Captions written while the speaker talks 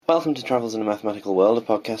Welcome to Travels in a Mathematical World, a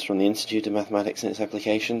podcast from the Institute of Mathematics and its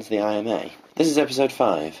Applications, the IMA. This is episode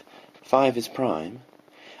 5. 5 is prime,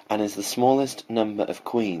 and is the smallest number of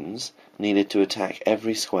queens needed to attack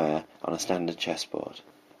every square on a standard chessboard.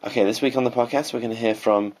 Okay, this week on the podcast we're going to hear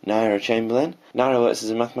from Nira Chamberlain. Nira works as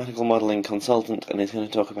a mathematical modelling consultant and is going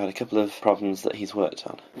to talk about a couple of problems that he's worked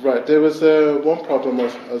on. Right, there was one problem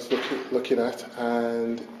I was looking at,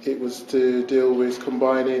 and it was to deal with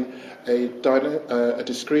combining a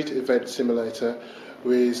discrete event simulator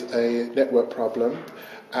with a network problem,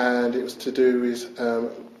 and it was to do with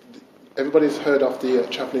everybody's heard of the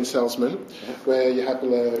travelling salesman, where you have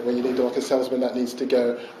where you need like a salesman that needs to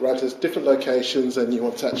go around to different locations, and you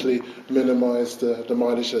want to actually minimise the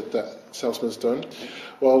mileage that salesman's done.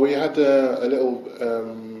 Well, we had a little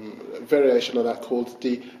variation of that called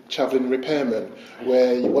the travelling repairman,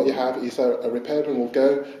 where what you have is a repairman will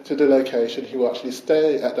go to the location, he will actually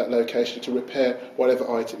stay at that location to repair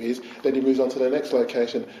whatever item is, then he moves on to the next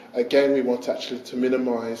location. Again, we want actually to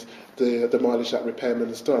minimise the mileage that repairman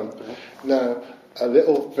has done. Now, a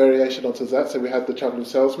little variation onto that, so we had the travelling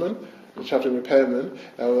salesman, the travelling repairman.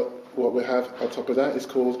 Now, what we have on top of that is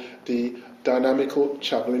called the dynamical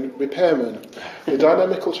travelling repairman. The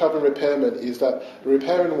dynamical travelling repairman is that the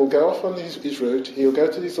repairman will go off on his route, he'll go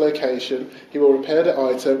to this location, he will repair the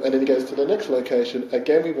item, and then he goes to the next location.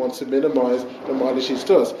 Again, we want to minimise the mileage he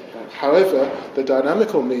does. However, the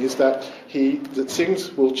dynamical means that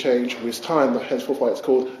things will change with time, henceforth why it's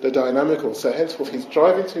called the dynamical. So henceforth he's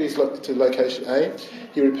driving to location A,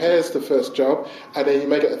 he repairs the first job, and then he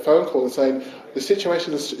may get a phone call and saying the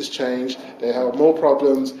situation has changed, they have more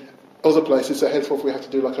problems, other places, so henceforth we have to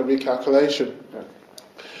do like a recalculation.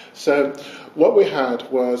 So what we had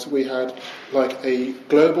like a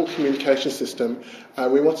global communication system,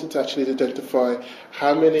 and we wanted to actually identify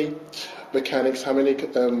how many mechanics, how many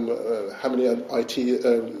IT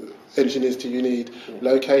engineers do you need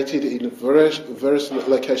located in various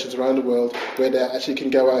locations around the world where they actually can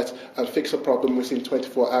go out and fix a problem within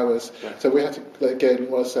 24 hours. So we had to, again,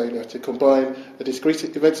 what I was saying, to combine a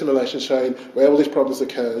discrete event simulation showing where all these problems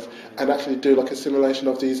occurred and actually do like a simulation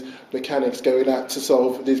of these mechanics going out to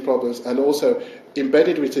solve these problems. And also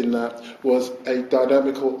embedded within that was a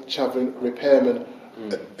dynamical travelling repairman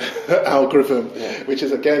algorithm, which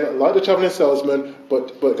is again like the travelling salesman,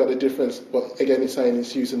 but got a difference. But again, it's saying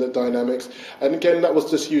it's using the dynamics, and again that was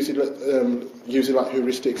just using like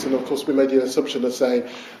heuristics. And of course, we made the assumption of saying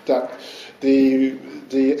that the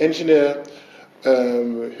engineer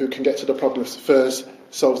who can get to the problem first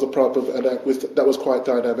solves the problem, and that was quite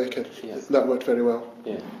dynamic, and that worked very well.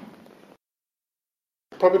 Yeah.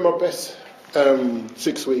 Probably my best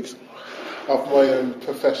 6 weeks of my own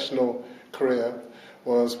professional career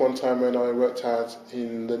was one time when I worked out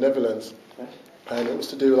in the Netherlands, and it was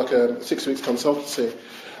to do like a 6 weeks consultancy.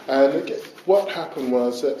 And what happened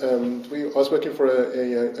was that I was working for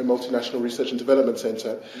a multinational research and development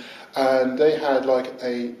centre, and they had like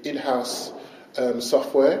a in-house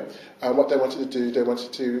software. And what they wanted to do, they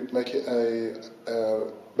wanted to make it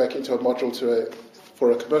into a module for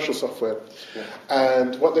a commercial software.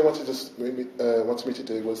 And what they wanted me to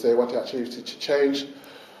do was they wanted actually to change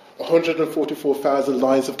 144,000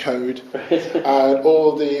 lines of code and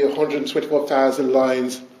all the 124,000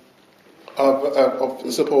 lines of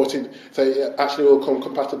supporting, so it actually will come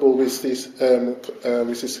compatible with this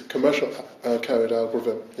commercial code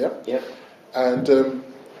algorithm. And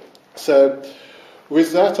so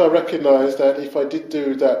with that, I recognised that if I did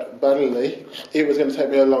do that manually, it was going to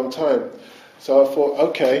take me a long time. So I thought,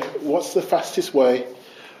 okay, what's the fastest way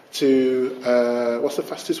to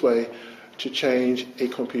change a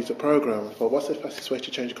computer program? Well, what's the fastest way to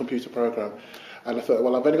change a computer program? And I thought,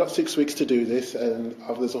 well, I've only got 6 weeks to do this, and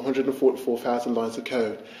there's 144,000 lines of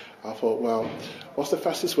code. I thought, well, what's the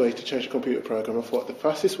fastest way to change a computer program? I thought the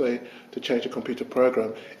fastest way to change a computer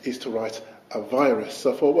program is to write a virus.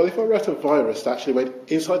 So I thought, well, if I write a virus that actually went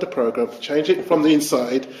inside the program, change it from the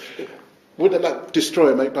inside, wouldn't that destroy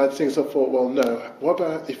it, make bad things? I thought, well, no. What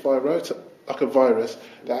about if I wrote like a virus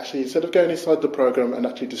that actually, instead of going inside the program and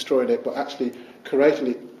actually destroying it, but actually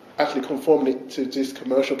conforming it to this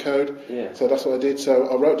commercial code? So that's what I did. So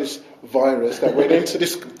I wrote this virus that went into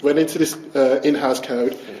this in-house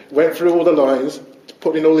code, went through all the lines,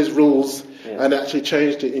 put in all these rules, and actually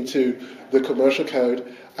changed it into the commercial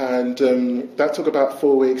code. And that took about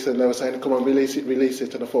 4 weeks, and they were saying, come on, release it.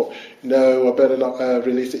 And I thought, no, I better not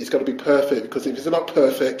release it. It's got to be perfect, because if it's not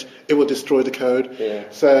perfect, it will destroy the code.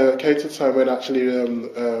 So it came to the time when I actually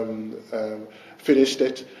finished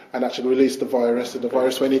it and actually released the virus, and the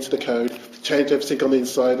virus went into the code, changed everything on the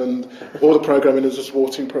inside, and all the programming is a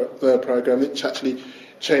supporting program. It actually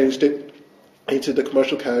changed it into the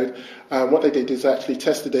commercial code. What they did is actually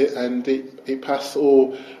tested it, and it passed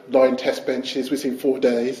all 9 test benches within 4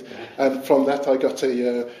 days. And from that, I got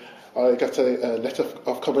a letter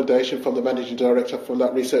of commendation from the managing director from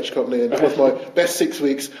that research company, and it was my best 6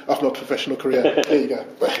 weeks of my professional career. There you go.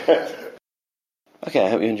 Okay, I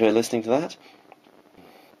hope you enjoyed listening to that.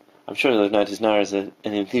 I'm sure you'll have noticed Nira is an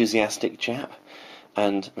enthusiastic chap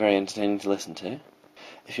and very entertaining to listen to.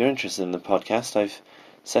 If you're interested in the podcast, I've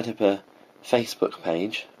set up a Facebook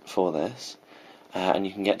page for this, and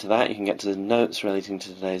you can get to that. You can get to the notes relating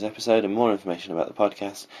to today's episode and more information about the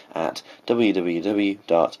podcast at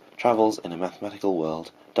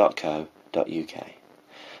www.travelsinamathematicalworld.co.uk.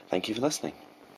 Thank you for listening.